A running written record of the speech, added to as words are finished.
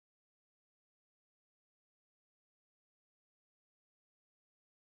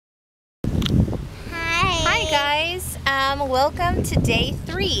Welcome to day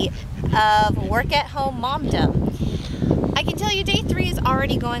 3 of work at home momdom. I can tell you day 3 is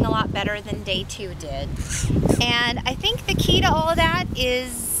already going a lot better than day 2 did. And I think the key to all of that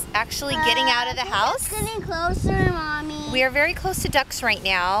is actually getting out of the house. It's getting closer, Mommy. We are very close to ducks right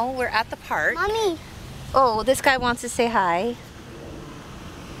now. We're at the park. Mommy. Oh, this guy wants to say hi.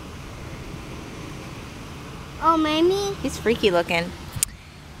 Oh, Mamie? He's freaky looking.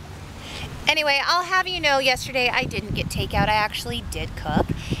 Anyway, I'll have you know, yesterday I didn't get takeout. I actually did cook.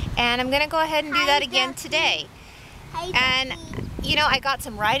 And I'm going to go ahead and do that again today. And, you know, I got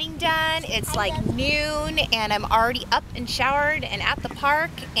some writing done. It's like noon, and I'm already up and showered and at the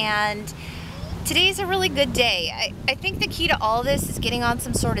park. And today's a really good day. I think the key to all this is getting on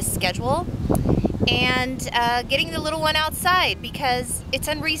some sort of schedule and getting the little one outside, because it's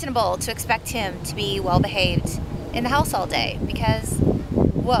unreasonable to expect him to be well behaved in the house all day, because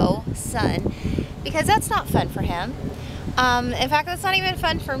whoa, son, because that's not fun for him. In fact, that's not even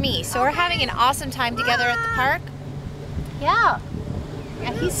fun for me. So we're having an awesome time together at the park. Yeah,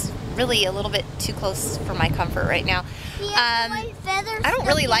 he's really a little bit too close for my comfort right now. I don't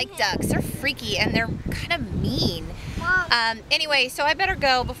really like ducks. They're freaky and they're kind of mean. Anyway, so I better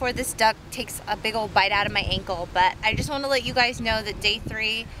go before this duck takes a big old bite out of my ankle. But I just want to let you guys know that day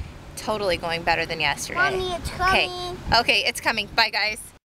 3 totally going better than yesterday. Mommy, it's coming. Okay, it's coming. Bye, guys.